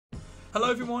Hello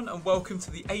everyone and welcome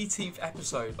to the 18th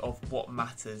episode of What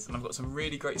Matters, and I've got some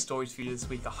really great stories for you this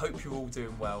week. I hope you're all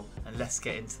doing well, and let's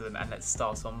get into them, and let's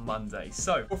start on Monday.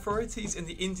 So, authorities in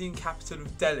the Indian capital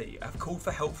of Delhi have called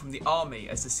for help from the army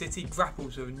as the city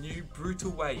grapples with a new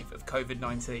brutal wave of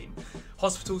COVID-19.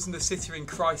 Hospitals in the city are in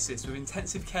crisis with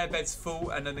intensive care beds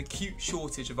full and an acute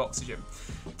shortage of oxygen.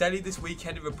 Delhi this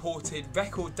weekend reported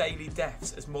record daily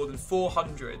deaths as more than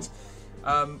 400.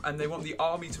 And they want the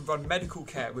army to run medical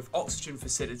care with oxygen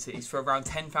facilities for around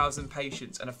 10,000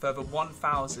 patients and a further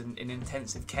 1,000 in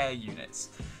intensive care units.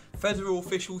 Federal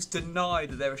officials deny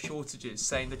that there are shortages,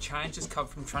 saying the challenges come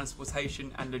from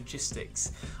transportation and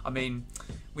logistics. I mean,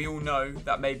 we all know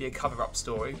that may be a cover-up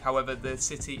story. However, the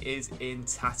city is in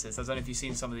tatters. I don't know if you've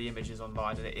seen some of the images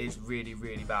online, and it is really,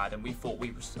 really bad. And we thought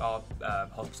our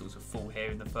hospitals were full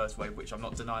here in the first wave, which I'm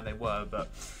not denying they were,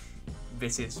 but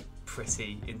this is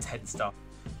pretty intense stuff.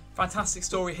 Fantastic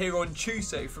story here on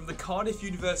Tuesday from the Cardiff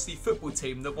University football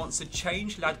team that wants to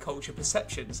change lad culture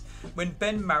perceptions. When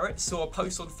Ben Marrett saw a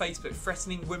post on Facebook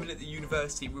threatening women at the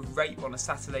university with rape on a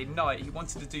Saturday night, he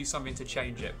wanted to do something to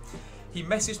change it. He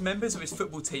messaged members of his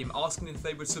football team asking if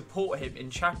they would support him in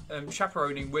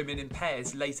chaperoning women in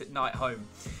pairs late at night home.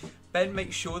 Ben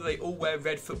makes sure they all wear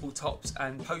red football tops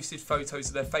and posted photos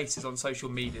of their faces on social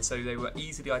media so they were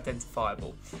easily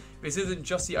identifiable. This isn't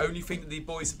just the only thing that the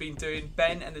boys have been doing.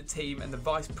 Ben and the team and the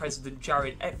Vice President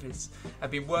Jared Evans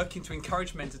have been working to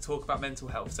encourage men to talk about mental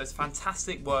health. So it's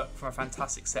fantastic work from a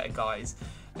fantastic set of guys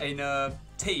in a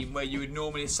team where you would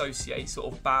normally associate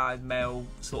sort of bad male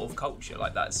sort of culture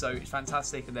like that. So it's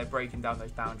fantastic, and they're breaking down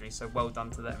those boundaries, so well done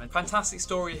to them. And fantastic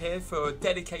story here for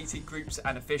dedicated groups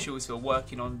and officials who are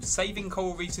working on saving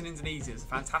coral reefs in Indonesia. It's a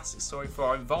fantastic story for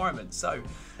our environment. So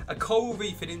a coral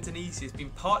reef in Indonesia has been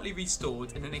partly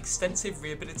restored in an extensive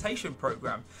rehabilitation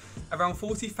program. Around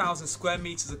 40,000 square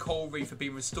metres of coral reef have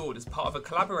been restored as part of a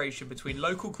collaboration between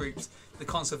local groups, the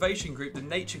conservation group, the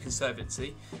Nature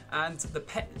Conservancy, and the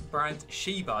pet brand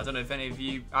Sheba. I don't know if any of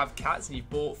you have cats and you've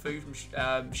bought food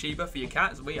from Sheba for your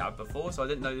cats. We have before, so I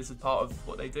didn't know this was part of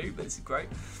what they do, but this is great.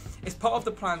 It's part of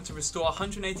the plan to restore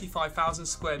 185,000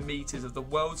 square metres of the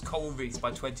world's coral reefs by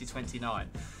 2029.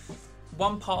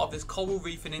 One part of this coral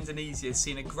reef in Indonesia has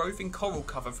seen a growth in coral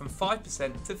cover from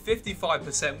 5% to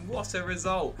 55%. What a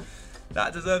result!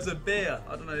 That deserves a beer.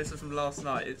 I don't know, this is from last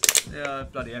night. It's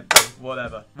bloody empty,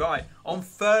 whatever. Right, on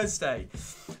Thursday.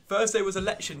 Thursday was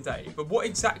election day, but what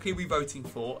exactly are we voting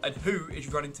for and who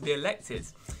is running to be elected?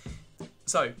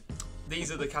 So, these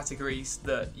are the categories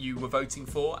that you were voting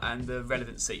for and the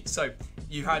relevant seats. So,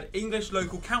 you had English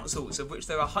local councils, of which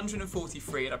there are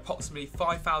 143 and approximately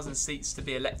 5,000 seats to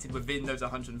be elected within those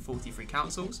 143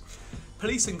 councils.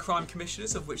 Police and crime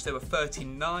commissioners, of which there were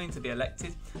 39 to be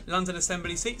elected. London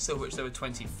Assembly seats, of which there were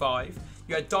 25.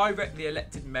 You had directly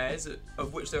elected mayors,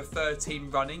 of which there were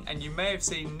 13 running, and you may have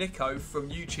seen Nico from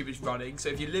YouTube is running. So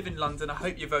if you live in London, I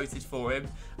hope you voted for him.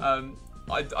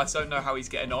 I don't know how he's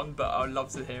getting on, but I'd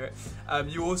love to hear it.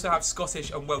 You also have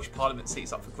Scottish and Welsh Parliament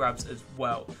seats up for grabs as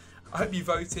well. I hope you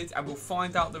voted, and we'll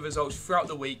find out the results throughout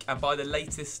the week and by the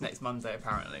latest next Monday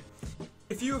apparently.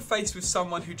 If you were faced with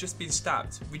someone who'd just been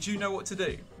stabbed, would you know what to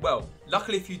do? Well,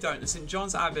 luckily if you don't, the St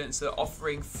John's Ambulance are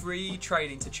offering free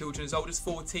training to children as old as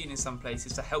 14 in some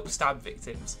places to help stab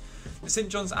victims. The St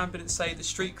John's Ambulance say that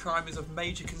street crime is of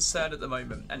major concern at the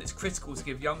moment, and it's critical to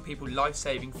give young people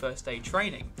life-saving first aid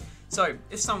training. So,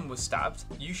 if someone was stabbed,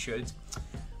 you should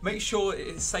make sure it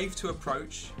is safe to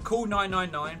approach, call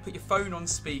 999, put your phone on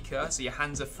speaker so your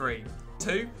hands are free.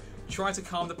 2. Try to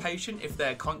calm the patient if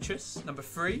they're conscious. Number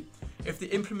 3. If the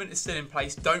implement is still in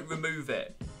place, don't remove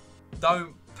it.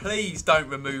 Please don't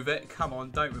remove it. Come on,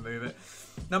 don't remove it.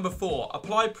 Number 4,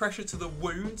 apply pressure to the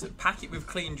wound, pack it with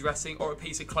clean dressing or a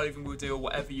piece of clothing will do, or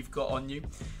whatever you've got on you.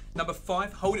 Number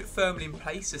 5, hold it firmly in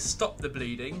place to stop the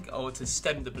bleeding, or to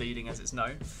stem the bleeding as it's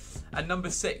known. And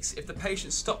number 6, if the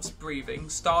patient stops breathing,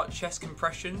 start chest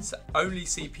compressions, only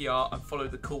CPR, and follow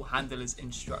the call handler's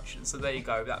instructions. So there you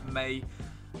go, that may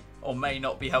or may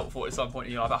not be helpful at some point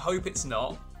in your life. I hope it's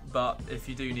not, but if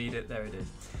you do need it, there it is.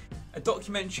 A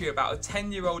documentary about a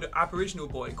 10-year-old Aboriginal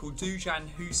boy called Dujan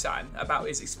Husan about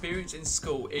his experience in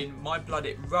school in My Blood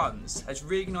It Runs has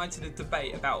reignited a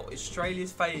debate about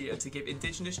Australia's failure to give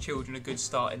Indigenous children a good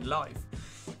start in life.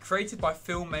 Created by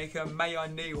filmmaker Maya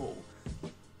Newell.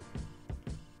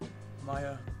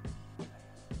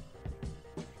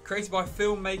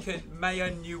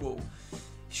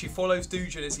 She follows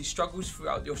Dujan as he struggles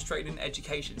throughout the Australian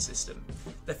education system.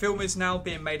 The film is now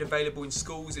being made available in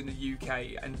schools in the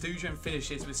UK, and Dujan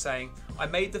finishes with saying, "I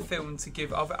made the film to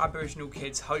give other Aboriginal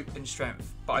kids hope and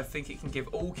strength, but I think it can give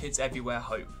all kids everywhere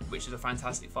hope," which is a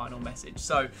fantastic final message.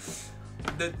 So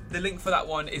The link for that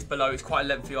one is below. It's quite a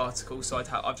lengthy article, so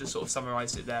I've just sort of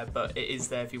summarised it there, but it is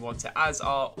there if you want it, as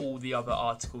are all the other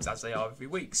articles as they are every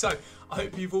week. So I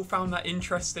hope you've all found that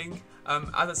interesting.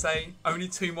 As I say, only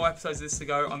 2 more episodes of this to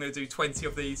go. I'm going to do 20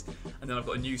 of these, and then I've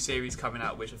got a new series coming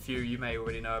out, which a few you may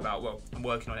already know about. Well, I'm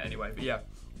working on it anyway, but yeah.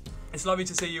 It's lovely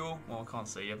to see you all. Well, I can't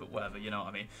see you, but whatever, you know what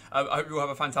I mean. I hope you all have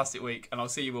a fantastic week, and I'll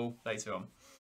see you all later on.